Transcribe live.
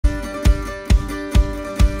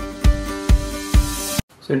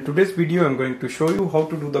So in today's video I'm going to show you how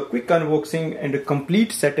to do the quick unboxing and a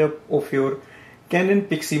complete setup of your Canon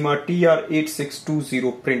Pixma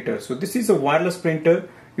TR8620 printer. So this is a wireless printer.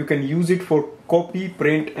 You can use it for copy,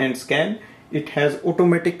 print and scan. It has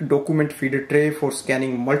automatic document feeder tray for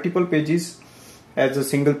scanning multiple pages as a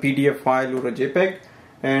single PDF file or a JPEG,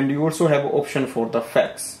 and you also have an option for the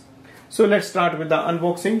fax. So let's start with the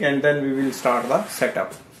unboxing and then we will start the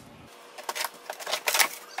setup.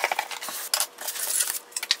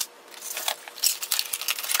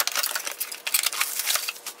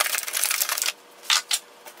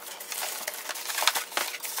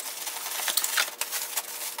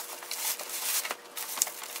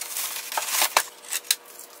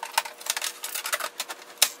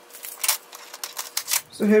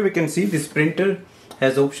 So here we can see this printer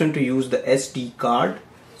has option to use the SD card.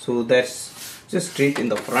 So that's just straight in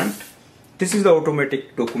the front. This is the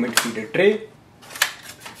automatic document feeder tray.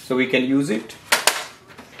 So we can use it.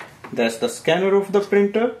 That's the scanner of the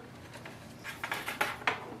printer.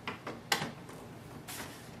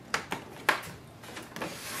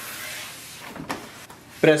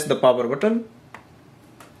 Press the power button.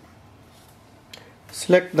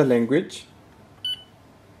 Select the language.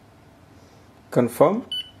 Confirm.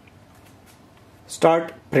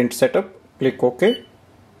 Start print setup. Click OK.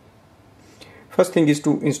 First thing is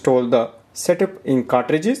to install the setup ink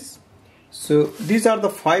cartridges. So these are the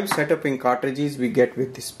 5 setup ink cartridges we get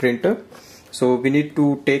with this printer. So we need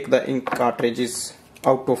to take the ink cartridges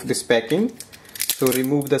out of this packing. So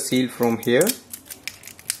remove the seal from here.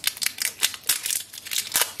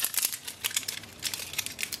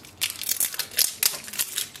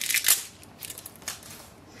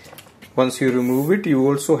 Once you remove it, you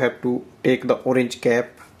also have to take the orange cap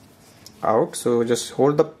out. So just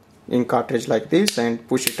hold the ink cartridge like this and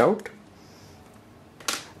push it out.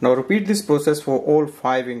 Now repeat this process for all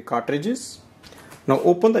 5 ink cartridges. Now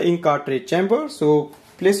open the ink cartridge chamber. So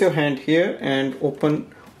place your hand here and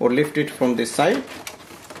open or lift it from this side.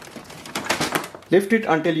 Lift it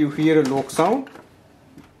until you hear a lock sound.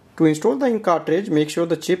 To install the ink cartridge, make sure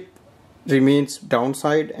the chip remains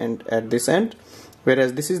downside and at this end,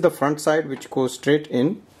 whereas this is the front side which goes straight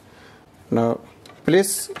in. Now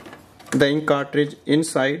place the ink cartridge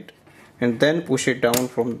inside and then push it down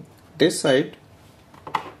from this side.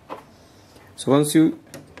 So once you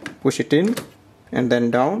push it in and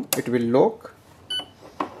then down, it will lock,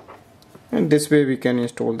 and this way we can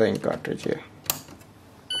install the ink cartridge here.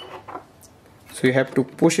 So you have to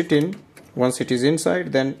push it in. Once it is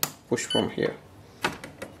inside, then push from here.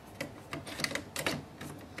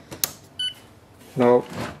 Now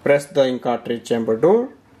press the ink cartridge chamber door.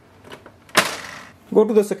 Go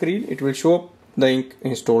to the screen, it will show up the ink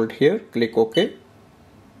installed here. Click OK.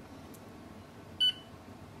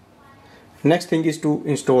 Next thing is to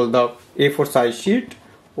install the A4 size sheet,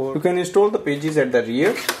 or you can install the pages at the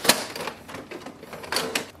rear.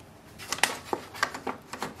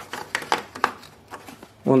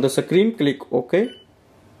 On the screen, click OK.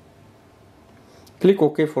 Click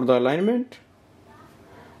OK for the alignment.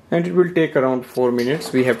 And it will take around 4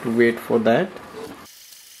 minutes. We have to wait for that.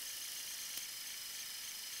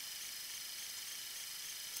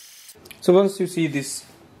 So once you see this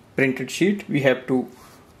printed sheet, we have to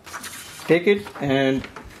take it and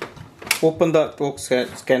open the torque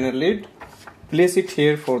scanner lid. Place it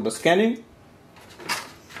here for the scanning.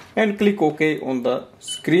 And click OK on the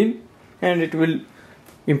screen, and it will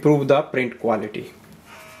improve the print quality.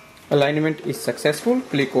 Alignment is successful.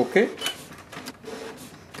 Click OK.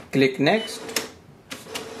 Click next.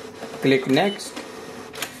 Click next.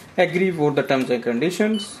 Agree for the terms and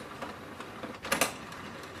conditions.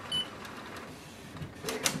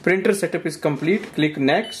 Printer setup is complete. Click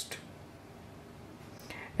next.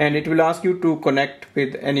 And it will ask you to connect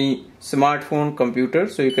with any smartphone, computer.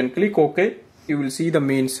 So you can click OK. You will see the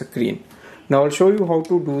main screen. Now I'll show you how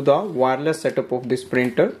to do the wireless setup of this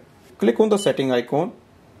printer. Click on the setting icon.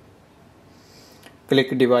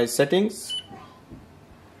 Click device settings.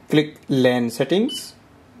 Click LAN settings.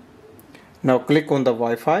 Now click on the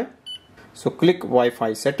Wi-Fi. So click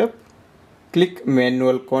Wi-Fi setup. Click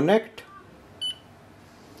manual connect.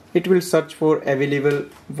 It will search for available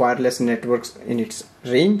wireless networks in its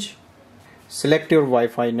range. Select your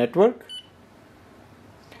Wi-Fi network.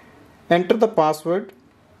 Enter the password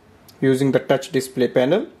using the touch display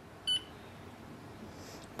panel.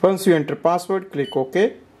 Once you enter password, click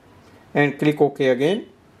OK and click OK again.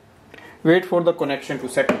 Wait for the connection to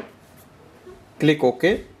set up. Click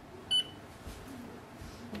OK.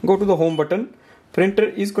 Go to the home button. Printer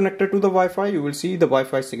is connected to the Wi-Fi. You will see the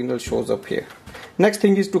Wi-Fi signal shows up here. Next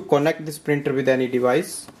thing is to connect this printer with any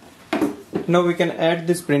device. Now we can add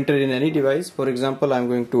this printer in any device. For example, I'm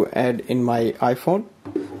going to add in my iPhone.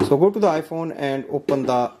 So go to the iPhone and open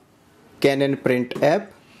the Canon Print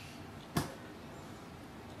app.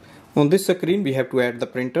 On this screen we have to add the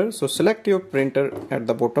printer. So select your printer at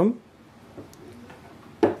the bottom.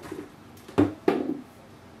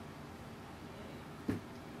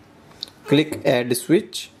 Click add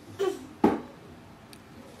switch.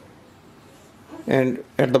 And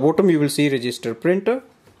at the bottom you will see register printer.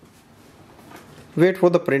 Wait for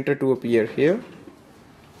the printer to appear here.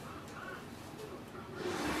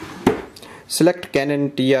 Select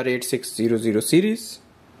Canon TR8620 series.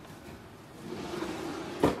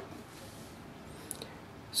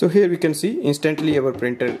 So here we can see instantly our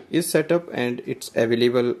printer is set up and it's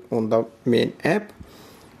available on the main app.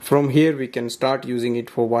 From here we can start using it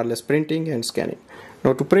for wireless printing and scanning.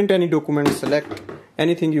 Now to print any document, select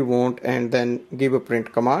anything you want and then give a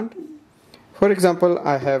print command. For example,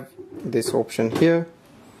 I have this option here.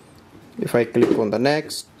 If I click on the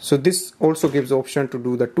next, so this also gives option to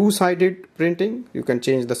do the two-sided printing. You can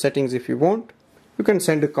change the settings if you want. You can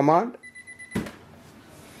send a command.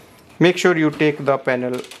 Make sure you take the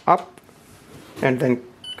panel up and then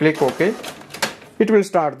click OK. It will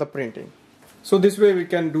start the printing. So this way we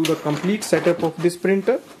can do the complete setup of this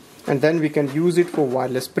printer and then we can use it for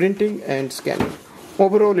wireless printing and scanning.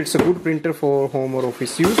 Overall, it's a good printer for home or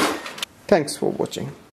office use. Thanks for watching.